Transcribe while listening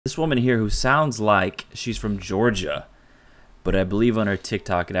This woman here who sounds like she's from Georgia, but I believe on her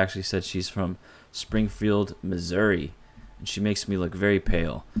TikTok it actually said she's from Springfield, Missouri, and she makes me look very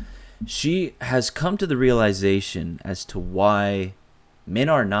pale. She has come to the realization as to why men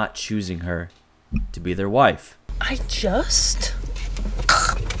are not choosing her to be their wife. I just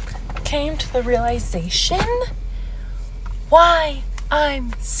came to the realization why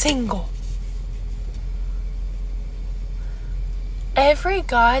I'm single. Every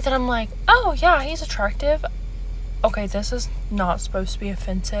guy that I'm like, oh yeah, he's attractive. Okay, this is not supposed to be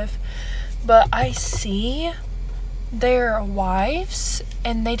offensive, but I see their wives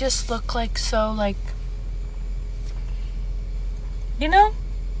and they just look like so, like, you know,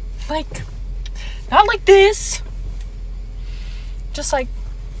 like, not like this, just like,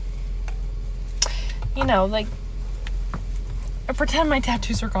 you know, like, I pretend my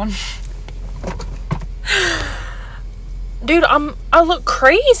tattoos are gone. Dude, I look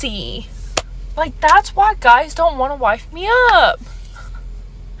crazy. Like, that's why guys don't want to wife me up.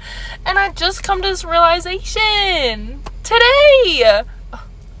 And I just come to this realization today.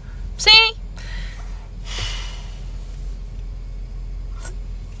 See?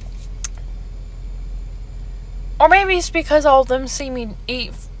 Or maybe it's because all of them see me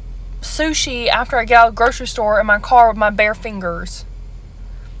eat sushi after I get out of the grocery store in my car with my bare fingers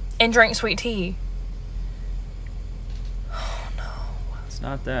and drink sweet tea. Oh no. It's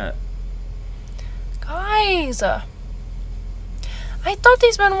not that. Guys, I thought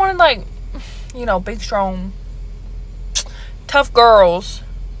these men wanted, like, you know, big, strong, tough girls.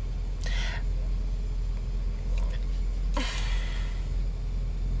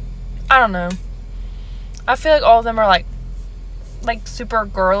 I don't know. I feel like all of them are, like super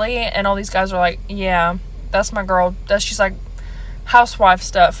girly, and all these guys are like, yeah, that's my girl. She's like housewife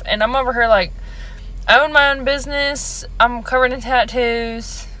stuff. And I'm over here like, I own my own business. I'm covered in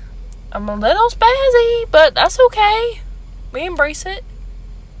tattoos. I'm a little spazzy, but that's okay. We embrace it.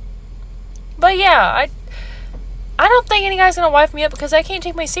 But yeah, I don't think any guy's gonna wife me up because they can't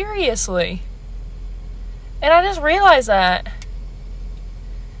take me seriously. And I just realized that.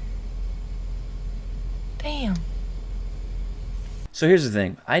 Damn. So here's the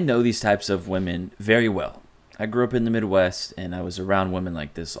thing. I know these types of women very well. I grew up in the Midwest, and I was around women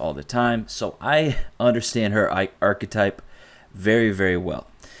like this all the time. So I understand her archetype very, very well.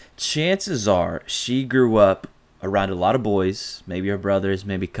 Chances are she grew up around a lot of boys, maybe her brothers,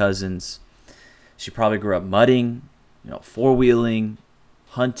 maybe cousins. She probably grew up mudding, you know, four-wheeling,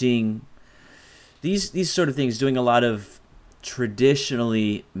 hunting, these sort of things, doing a lot of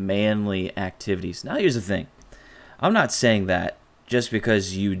traditionally manly activities. Now here's the thing. I'm not saying that just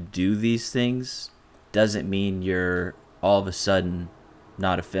because you do these things doesn't mean you're all of a sudden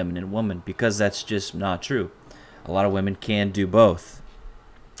not a feminine woman, because that's just not true. A lot of women can do both.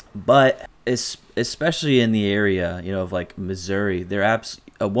 But especially in the area, you know, of like Missouri,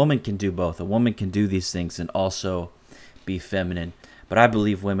 a woman can do both. A woman can do these things and also be feminine. But I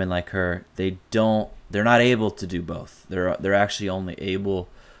believe women like her, they're not able to do both. They're actually only able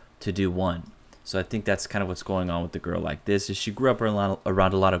to do one. So I think that's kind of what's going on with the girl like this. Is she grew up around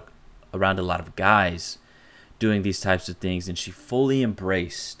a lot of guys doing these types of things, and she fully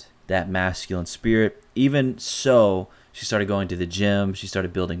embraced that masculine spirit. Even so, she started going to the gym. She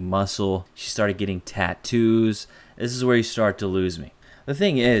started building muscle. She started getting tattoos. This is where you start to lose me. The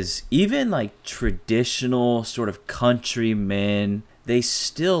thing is, even like traditional sort of country men, they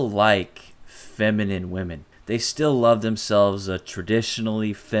still like feminine women. They still love themselves a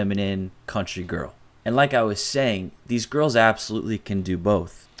traditionally feminine country girl. And like I was saying, these girls absolutely can do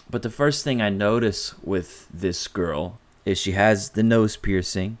both. But the first thing I notice with this girl is she has the nose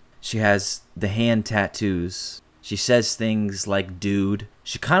piercing. She has the hand tattoos. She says things like dude.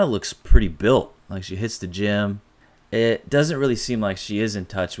 She kind of looks pretty built, like she hits the gym. It doesn't really seem like she is in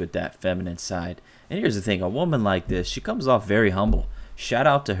touch with that feminine side. And here's the thing, a woman like this, she comes off very humble. Shout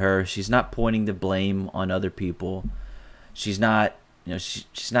out to her. She's not pointing the blame on other people. She's not, you know,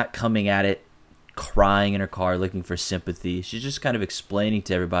 she's not coming at it crying in her car looking for sympathy. She's just kind of explaining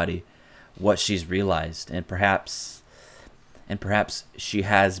to everybody what she's realized, and perhaps she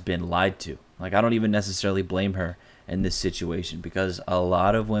has been lied to. Like, I don't even necessarily blame her in this situation, because a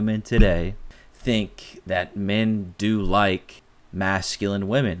lot of women today think that men do like masculine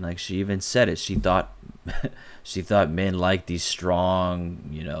women. Like, she even said it. She thought men like these strong,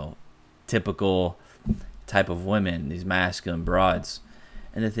 you know, typical type of women, these masculine broads.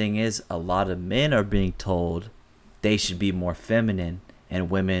 And the thing is, a lot of men are being told they should be more feminine and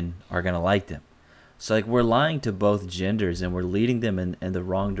women are going to like them. So, like, we're lying to both genders and we're leading them in the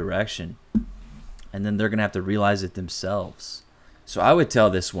wrong direction. And then they're going to have to realize it themselves. So I would tell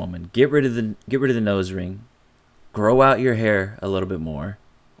this woman, get rid of the nose ring, grow out your hair a little bit more,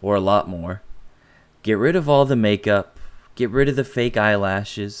 or a lot more. Get rid of all the makeup, get rid of the fake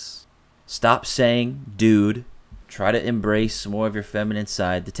eyelashes. Stop saying dude. Try to embrace more of your feminine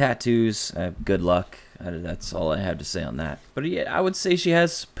side. The tattoos, good luck. That's all I have to say on that. But yeah, I would say she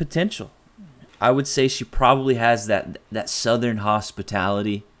has potential. I would say she probably has that southern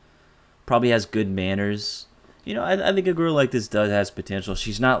hospitality. Probably has good manners. You know, I think a girl like this has potential.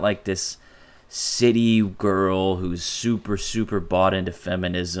 She's not like this city girl who's super, super bought into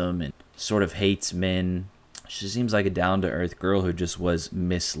feminism and sort of hates men. She seems like a down-to-earth girl who just was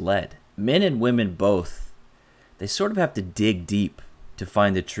misled. Men and women both, they sort of have to dig deep to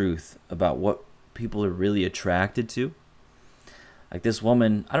find the truth about what people are really attracted to. Like this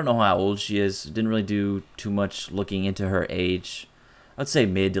woman, I don't know how old she is. Didn't really do too much looking into her age. I'd say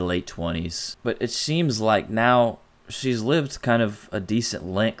mid to late 20s. But it seems like now she's lived kind of a decent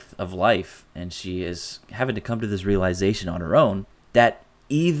length of life, and she is having to come to this realization on her own that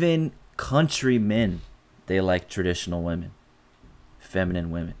even country men, they like traditional women,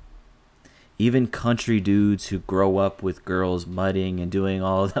 feminine women. Even country dudes who grow up with girls mudding and doing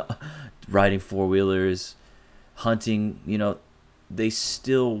all the riding four-wheelers, hunting, you know, they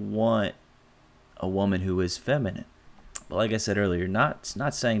still want a woman who is feminine. But like I said earlier, not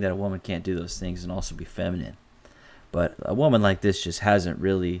saying that a woman can't do those things and also be feminine. But a woman like this just hasn't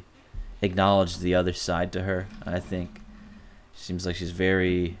really acknowledged the other side to her, I think. She seems like she's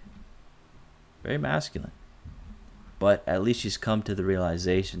very, very masculine. But at least she's come to the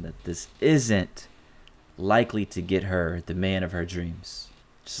realization that this isn't likely to get her the man of her dreams.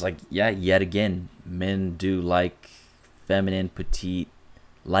 Just like, yeah, yet again, men do like feminine, petite,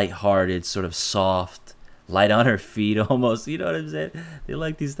 lighthearted, sort of soft, light on her feet almost. You know what I'm saying? They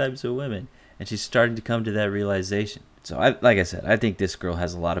like these types of women. And she's starting to come to that realization. So, like I said, I think this girl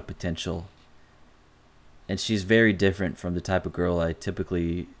has a lot of potential. And she's very different from the type of girl I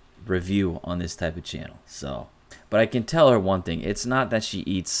typically review on this type of channel. So, but I can tell her one thing. It's not that she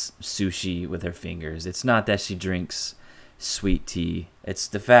eats sushi with her fingers. It's not that she drinks sweet tea. It's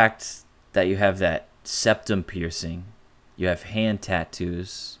the fact that you have that septum piercing. You have hand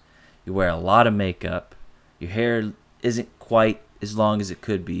tattoos. You wear a lot of makeup. Your hair isn't quite as long as it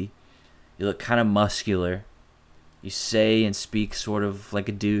could be. You look kind of muscular. You say and speak sort of like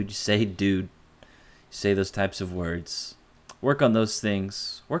a dude. You say dude. You say those types of words. Work on those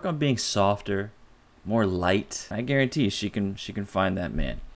things. Work on being softer, more light. I guarantee you she can find that man.